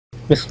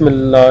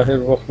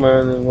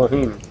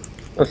Bismillahirrahmanirrahim.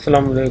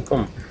 Assalamu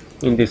alaikum.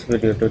 In this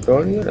video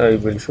tutorial, I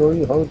will show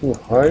you how to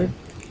hide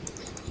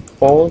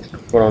post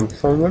from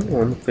someone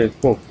on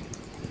Facebook.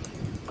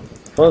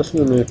 First,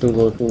 you need to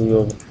go to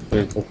your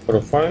Facebook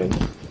profile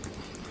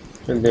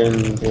and then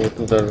go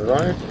to the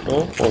right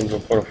top of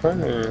the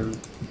profile and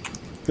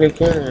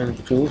click here and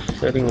choose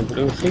setting and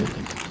privacy,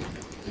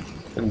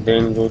 and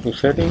then go to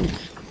settings,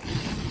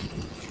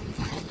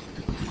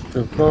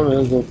 and from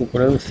here go to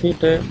privacy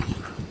tab,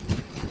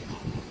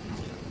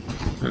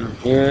 and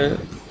here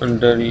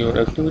under your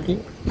activity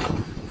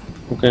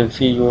you can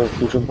see your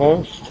future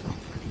post.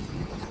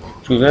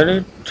 Choose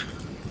edit,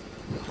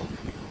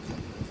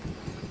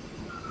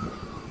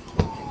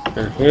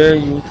 and here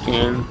you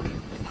can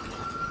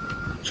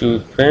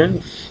choose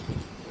friends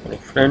or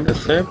friend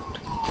accept.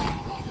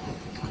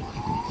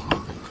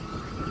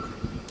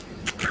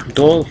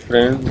 Those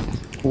friends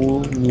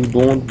who you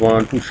don't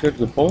want to share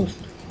the post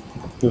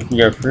with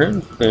your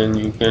friends, then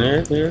you can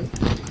add here,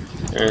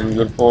 and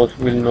your post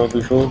will not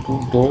be shown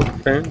to those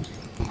friends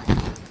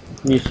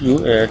which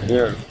you add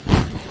here.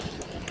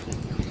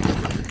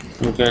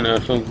 You can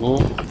also go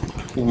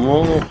to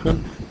more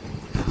option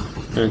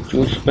and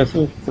choose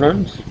specific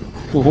friends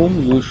to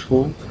whom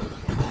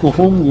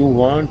you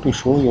want to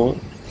show your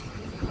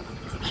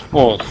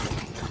post.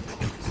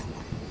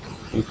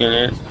 You can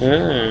add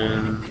here,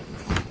 and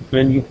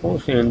when you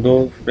post, and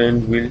those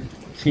friends will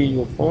see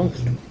your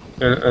post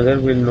and other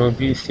will not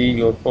be see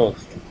your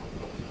post.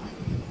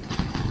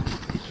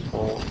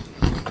 So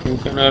you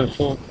can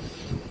also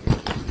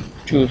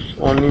choose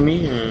only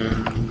me,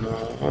 and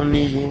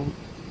only you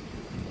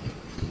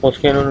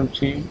post cannot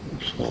see.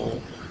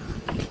 So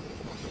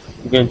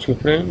you can choose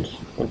friends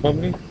or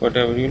public,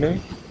 whatever you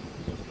like.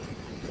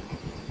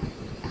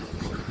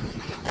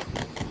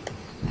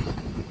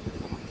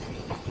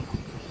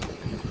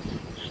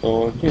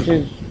 So this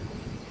is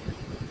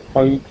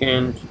how you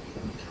can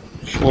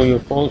show your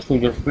post to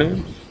your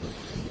friends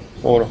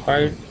or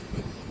hide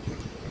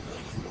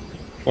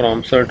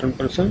from certain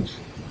persons.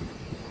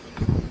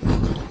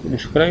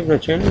 Subscribe the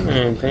channel,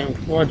 and thanks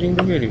for watching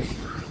the video.